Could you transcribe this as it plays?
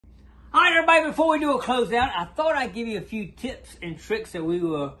All right, everybody, before we do a closeout, I thought I'd give you a few tips and tricks that we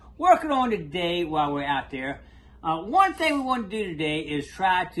were working on today while we're out there. One thing we want to do today is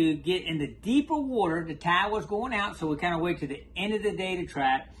try to get in the deeper water. The tide was going out, so we kind of wait to the end of the day to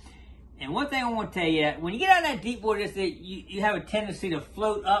try it. And one thing I want to tell you, when you get out of that deep water, you have a tendency to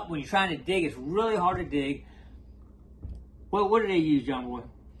float up when you're trying to dig. It's really hard to dig. Well, what did they use, John Boy?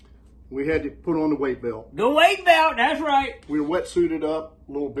 We had to put on the weight belt. The weight belt, that's right. We were wetsuited up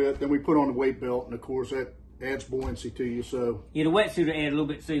a little bit, then we put on the weight belt, and of course that adds buoyancy to you. So yeah, the wetsuit will add a little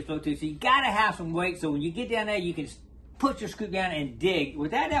bit so you float too. So you got to have some weight. So when you get down there, you can put your scoop down and dig.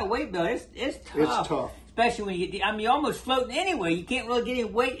 Without that weight belt, it's tough. It's tough. Especially when you get, I mean, you're almost floating anyway. You can't really get any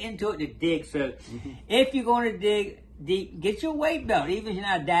weight into it to dig. So if you're going to dig deep, get your weight belt. Even if you're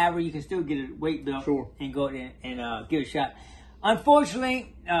not a diver, you can still get a weight belt and go in and give it a shot.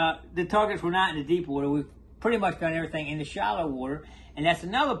 Unfortunately, the targets were not in the deep water. We've pretty much done everything in the shallow water. And that's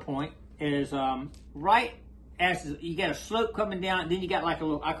another point is right as you got a slope coming down, then you got like a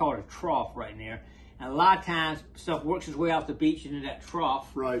little, I call it a trough right in there. And a lot of times, stuff works its way off the beach into that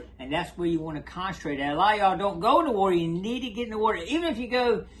trough. Right. And that's where you want to concentrate at. A lot of y'all don't go in the water. You need to get in the water. Even if you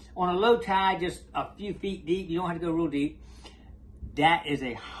go on a low tide, just a few feet deep, you don't have to go real deep. That is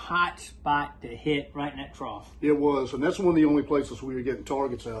a hot spot to hit right in that trough. It was, and that's one of the only places we were getting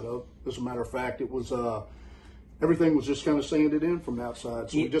targets out of. As a matter of fact, it was, everything was just kind of sanded in from the outside.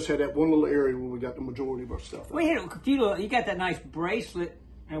 So we just had that one little area where we got the majority of our stuff out. We hit a few little, you got that nice bracelet,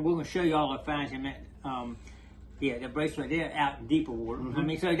 and we're going to show you all the finds in that. Yeah, the bracelet there out in deeper water. I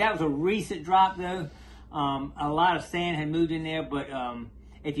mean, so that was a recent drop though. A lot of sand had moved in there, but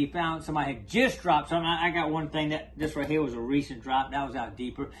if you found somebody had just dropped something, I got one thing that this right here was a recent drop. That was out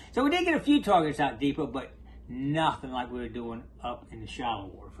deeper. So we did get a few targets out deeper, but nothing like we were doing up in the shallow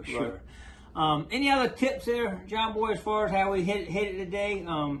water for sure. Right. Any other tips there, John Boy, as far as how we hit it today?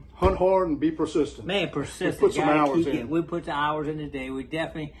 Hunt hard and be persistent. Man, persistent. We put some hours in. We put the hours in today. We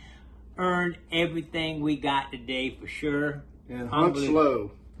definitely earned everything we got today for sure. And hunt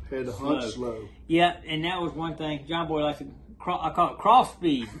slow. Had to hunt slow. Yeah, and that was one thing. John Boy likes to, I call it cross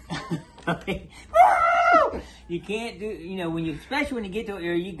speed. You can't do, you know, when you, especially when you get to an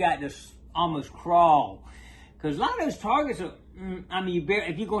area, you got to almost crawl. Because a lot of those targets are, I mean,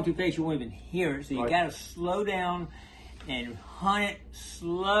 if you're going too fast, you won't even hear it. So you got to slow down and hunt it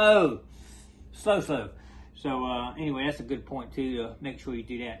slow. Slow. So anyway, that's a good point too, to make sure you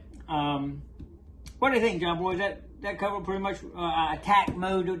do that. What do you think, John Boy? Is that covered pretty much attack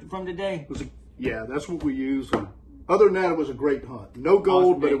mode from today? Yeah, that's what we use. Other than that, it was a great hunt. No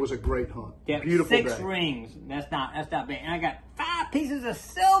gold, but it was a great hunt. Yeah, beautiful 6 day. rings. That's not bad. And I got 5 pieces of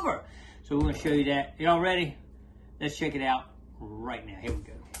silver. So we're going to show you that. Y'all ready? Let's check it out right now. Here we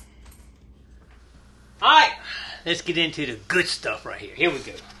go. All right, let's get into the good stuff right here. Here we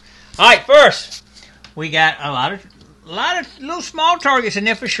go. All right, first we got a lot of little small targets in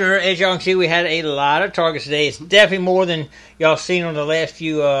there for sure. As y'all can see, we had a lot of targets today. It's definitely more than y'all seen on the last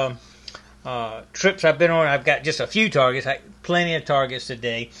few trips I've been on. I've got just a few targets, plenty of targets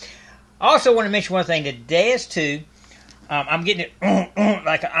today. I also want to mention one thing. Today is too. I'm getting it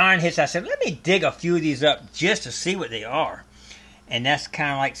like an iron hits. I said, let me dig a few of these up just to see what they are. And that's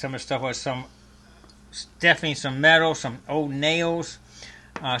kind of like some of the stuff with definitely some metal, some old nails.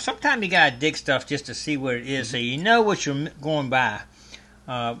 Sometimes you got to dig stuff just to see what it is so you know what you're going by.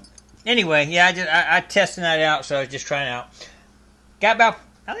 Anyway, yeah, I testing that out, so I was just trying it out. Got about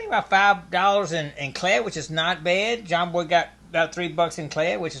 $5 in clay, which is not bad. John Boy got about $3 in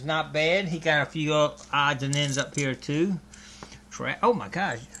clay, which is not bad. He got a few odds and ends up here too. Oh my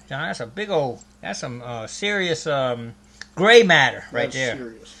gosh, John, that's a big old, that's some serious gray matter right there.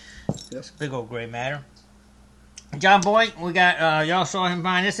 Serious. Yes. Big old gray matter. John Boy, we got, y'all saw him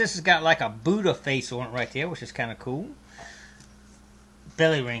buying this. This has got like a Buddha face on it right there, which is kind of cool.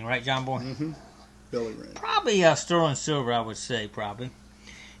 Belly ring, right, John Boy? Mm-hmm. Belly ring. Probably sterling silver, I would say, probably.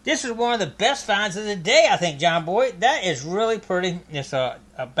 This is one of the best finds of the day, I think, John Boy. That is really pretty. It's a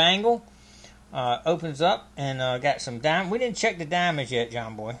bangle. Opens up and got some diamonds. We didn't check the diamonds yet,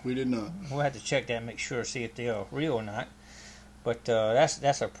 John Boy. We did not. We'll have to check that and make sure, see if they are real or not. But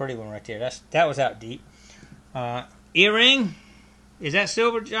that's a pretty one right there. That was out deep. Earring. Is that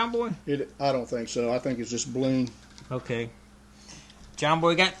silver, John Boy? I don't think so. I think it's just bling. Okay. John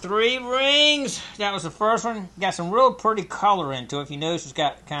Boy got 3 rings. That was the first one. Got some real pretty color into it. If you notice, it's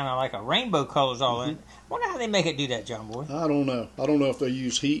got kind of like a rainbow colors all in it. I wonder how they make it do that, John Boy. I don't know. I don't know if they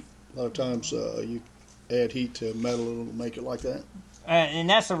use heat. A lot of times you add heat to metal and it'll make it like that. And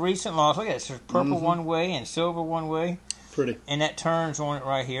that's a recent loss. Look at it. There's purple one way and silver one way. Pretty. And that turns on it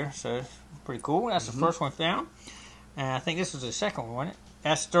right here. So it's pretty cool. That's the first one found. And I think this was the second one, wasn't it?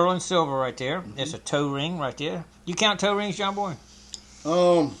 That's sterling silver right there. It's a toe ring right there. You count toe rings, John Boy?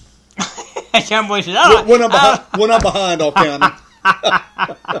 John Boy says, when I'm behind, I'll count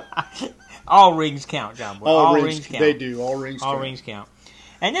it. All rings count, John Boy. All rings count. They do. All rings count. All rings count.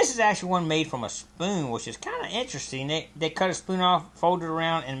 And this is actually one made from a spoon, which is kind of interesting. They cut a spoon off, fold it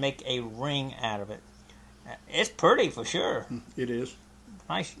around, and make a ring out of it. It's pretty for sure. It is.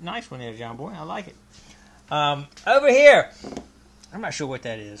 Nice one there, John Boy. I like it. Over here, I'm not sure what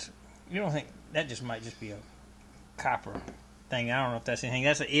that is. You don't think that might just be a copper thing? I don't know if that's anything.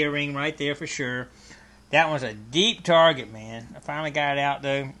 That's an earring right there for sure. That one's a deep target, man. I finally got it out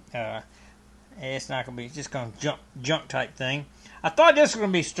though. It's not gonna be. It's just gonna junk type thing. I thought this was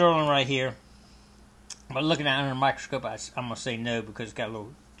going to be sterling right here, but looking at it under a microscope, I'm going to say no because it's got a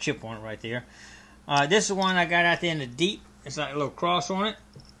little chip on it right there. This is the one I got out there in the deep. It's like a little cross on it,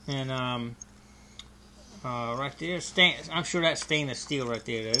 and right there, I'm sure that's stainless steel right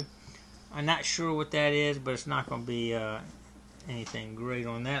there, though. I'm not sure what that is, but it's not going to be anything great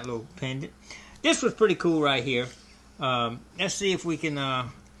on that little pendant. This was pretty cool right here. Let's see if we can...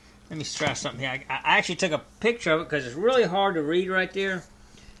 let me try something here. I actually took a picture of it because it's really hard to read right there.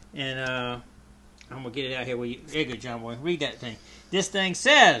 And I'm going to get it out here. There you go, John Boy. Read that thing. This thing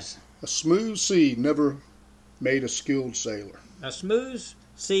says... A smooth sea never made a skilled sailor. A smooth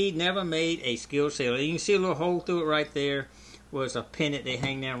sea never made a skilled sailor. You can see a little hole through it right there. Was a pendant they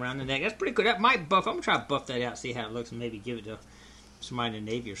hang down around the neck. That's pretty cool. That might buff. I'm going to try to buff that out, see how it looks, and maybe give it to somebody in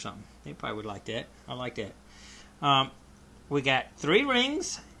the Navy or something. They probably would like that. I like that. We got 3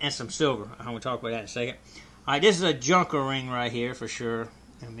 rings and some silver. I'm going to talk about that in a second. All right, this is a junker ring right here for sure.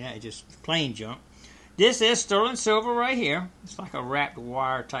 I mean, it's just plain junk. This is sterling silver right here. It's like a wrapped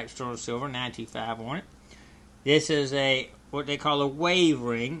wire type sterling silver, 925 on it. This is what they call a wave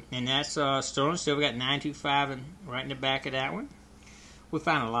ring, and that's sterling silver. Got 925 right in the back of that one. We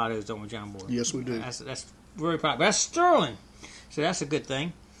found a lot of those, don't we, John Boy? Yes, we do. That's very popular. That's sterling, so that's a good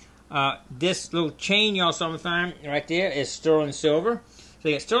thing. This little chain y'all saw me find right there is sterling silver. So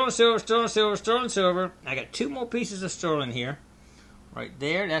you got sterling silver, sterling silver, sterling silver. I got 2 more pieces of sterling here. Right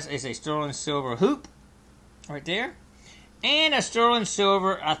there. That's a sterling silver hoop. Right there. And a sterling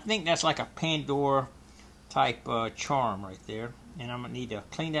silver, I think that's like a Pandora type charm right there. And I'm going to need to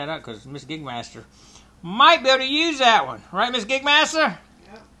clean that up because Miss Gigmaster might be able to use that one. Right, Miss Gigmaster?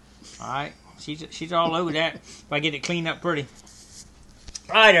 Yep. All right. She's all over that if I get it cleaned up pretty.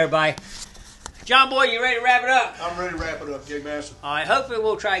 All right, everybody. John Boy, you ready to wrap it up? I'm ready to wrap it up, Gigmaster. All right, hopefully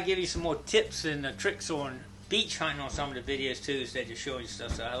we'll try to give you some more tips and tricks on beach hunting on some of the videos, too, instead of just showing you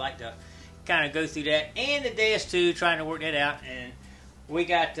stuff. So I like to kind of go through that. And the DS2, trying to work that out. And we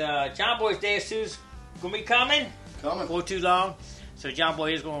got John Boy's DS2's going to be coming. Before too long. So John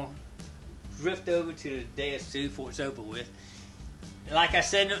Boy is going to drift over to the DS2 before it's over with. Like I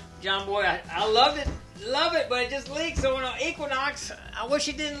said, John Boy, I loved it. Love it, but it just leaks on an Equinox. I wish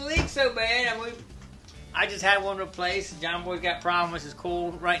it didn't leak so bad. I just had one replaced. John Boy's got problems with his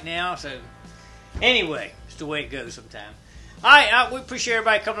coil right now. So, anyway, it's the way it goes sometimes. All right, we appreciate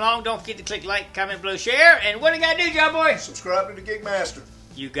everybody coming along. Don't forget to click like, comment below, share. And what do you got to do, John Boy? Subscribe to the Gigmaster.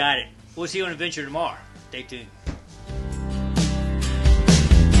 You got it. We'll see you on Adventure tomorrow. Stay tuned.